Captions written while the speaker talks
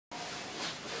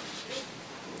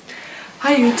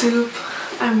Hi YouTube,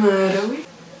 I'm Rowie.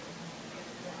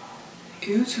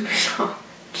 YouTube is hard.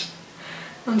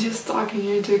 I'm just talking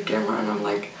here to the camera and I'm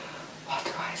like, what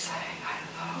do I say? I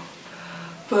don't know.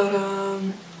 But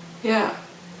yeah.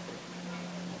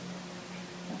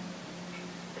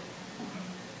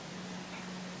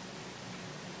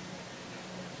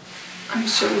 I'm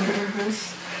so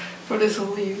nervous for this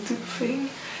whole YouTube thing,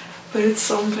 but it's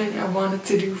something I wanted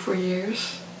to do for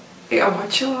years. I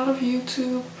watch a lot of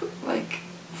YouTube, like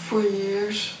for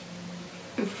years.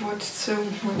 I've watched so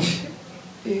much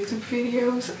YouTube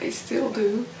videos, I still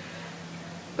do.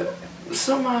 But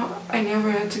somehow I never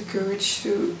had the courage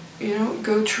to,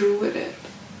 go through with it.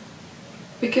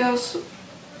 Because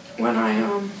when I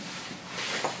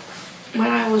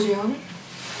was young,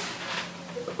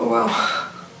 well,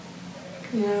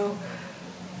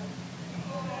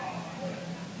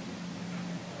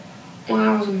 when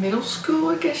I was in middle school,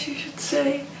 I guess you should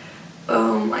say,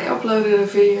 I uploaded a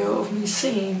video of me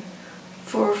singing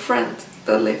for a friend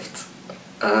that lived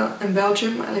in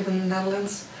Belgium. I live in the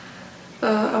Netherlands.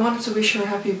 I wanted to wish her a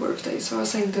happy birthday, so I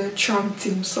sang the Charm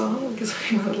Team song because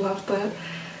I loved that.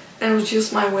 And it was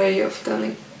just my way of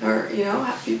telling her,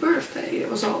 happy birthday. It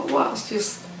was all it was,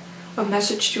 just a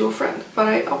message to a friend. But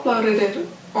I uploaded it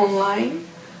online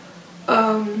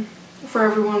for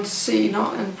everyone to see,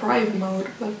 not in private mode,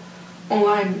 but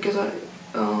online, because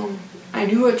I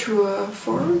knew it through a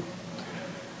forum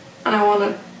and I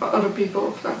wanted other people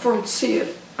of that forum to see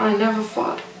it. And I never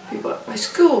thought people at my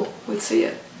school would see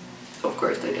it. Of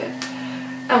course they did.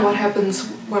 And what happens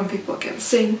when people can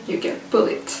sing? You get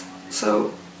bullied.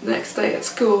 So the next day at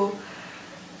school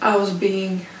I was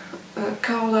being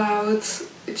called out.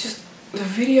 The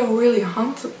video really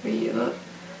haunted me, It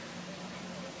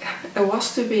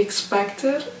was to be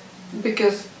expected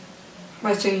because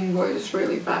my singing voice is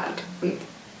really bad, and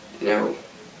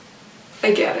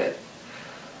I get it.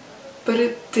 But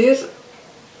it did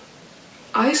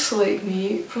isolate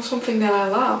me from something that I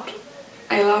loved.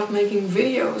 I loved making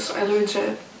videos. I learned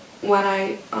that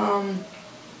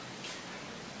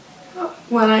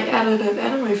when I edited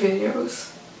anime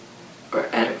videos or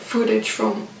footage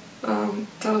from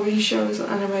television shows and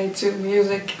animated to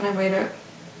music, and I made a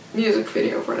music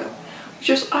video for them, which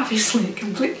was obviously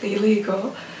completely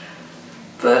illegal.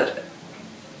 But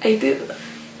I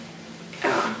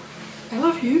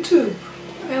love YouTube.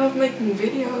 I love making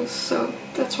videos, so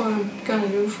that's what I'm gonna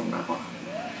do from now on.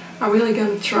 I'm really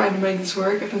gonna try to make this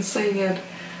work. I've been saying it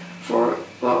for,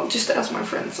 well, just to ask my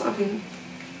friends.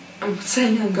 I'm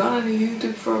saying I'm gonna do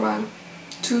YouTube for about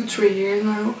 2-3 years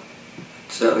now.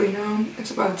 So, it's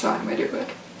about time I do it.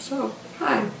 So,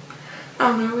 hi,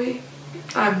 I'm Rowie.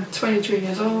 I'm 23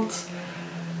 years old.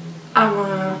 I'm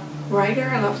a writer.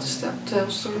 I love to tell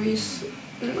stories.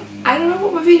 I don't know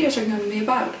what my videos are going to be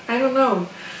about. I don't know.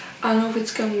 I don't know if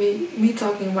it's going to be me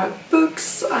talking about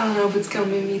books. I don't know if it's going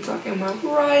to be me talking about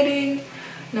writing.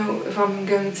 If I'm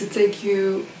going to take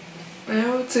you,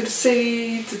 to the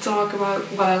city to talk about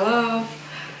what I love.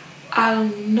 I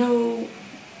don't know.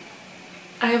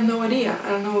 I have no idea. I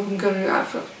don't know if I'm going to do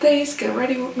outfit of the days, get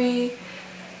ready with me,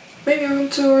 maybe room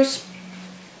tours.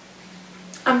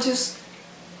 I'm just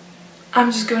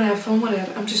gonna have fun with it.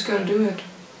 I'm just gonna do it.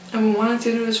 I've been wanting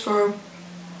to do this for,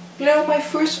 my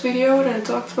first video that I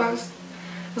talked about.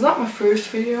 It was not my first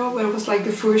video, but it was like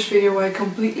the first video where I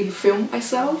completely filmed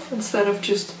myself instead of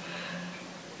just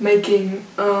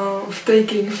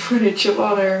taking footage of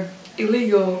other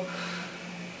illegal.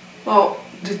 Well,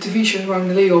 the TV shows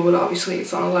weren't illegal, but obviously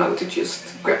it's not allowed to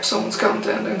just grab someone's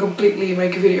content and completely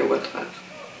make a video with that.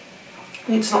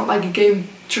 It's not like a game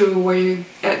through where you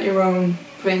add your own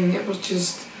thing. It was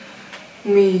just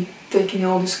me taking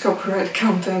all this copyright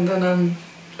content and then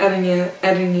adding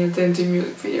it into a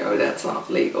music video. That's not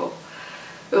legal.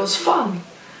 It was fun,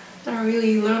 and I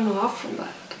really learned a lot from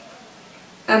that.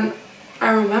 And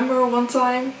I remember one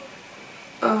time,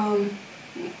 I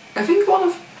think one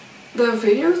of the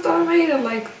videos that I made had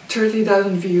like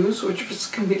 30,000 views, which was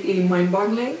completely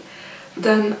mind-boggling.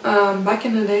 Then back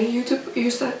in the day, YouTube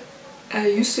used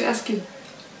to ask you.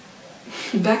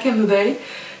 Back in the day,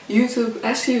 YouTube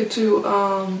asked you to,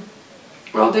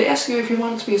 they asked you if you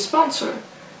wanted to be a sponsor,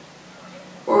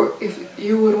 or if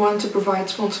you would want to provide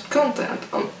sponsored content.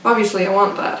 Obviously, I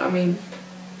want that. I mean,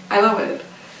 I love it.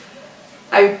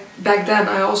 Back then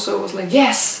I also was like,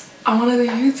 yes, I want to do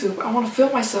YouTube. I want to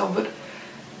film myself, but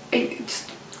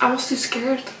I was too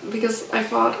scared because I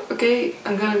thought, okay,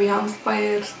 I'm gonna be haunted by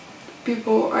it.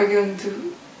 People are going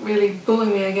to really bully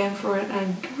me again for it,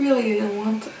 and I really didn't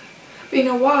want it. But you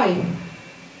know why?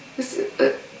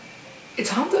 It's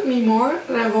haunted me more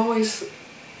than I've always,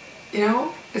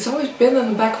 it's always been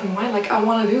in the back of my mind, like I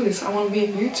want to do this, I want to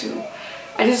be on YouTube.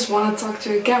 I just want to talk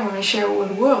to a camera and share it with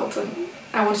the world, and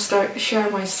I want to start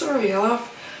sharing my story. I love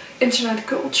internet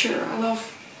culture, I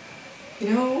love, you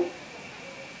know,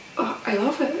 I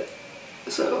love it.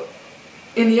 So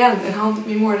in the end it haunted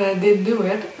me more that I didn't do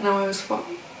it, and I always thought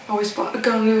I'm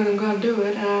gonna do it, I'm gonna do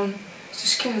it, and I'm too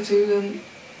scared to. Then,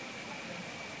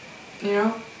 you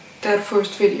know, that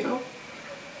first video.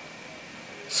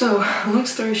 So, long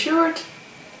story short,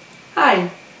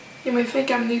 hi! You may think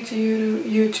I'm new to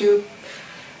YouTube.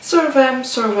 Sort of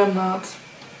am not.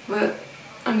 But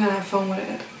I'm gonna have fun with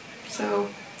it. So,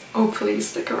 hopefully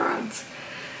stick around.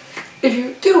 If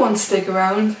you do want to stick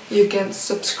around, you can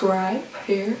subscribe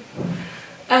here.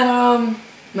 And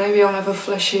maybe I'll have a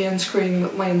flashy end screen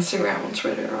with my Instagram on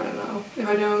Twitter, I don't know. If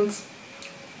I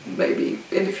don't, maybe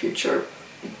in the future.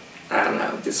 I don't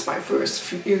know, this is my first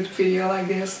YouTube video like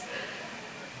this.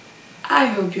 I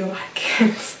hope you like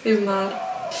it. If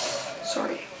not,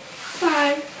 sorry.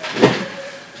 Bye!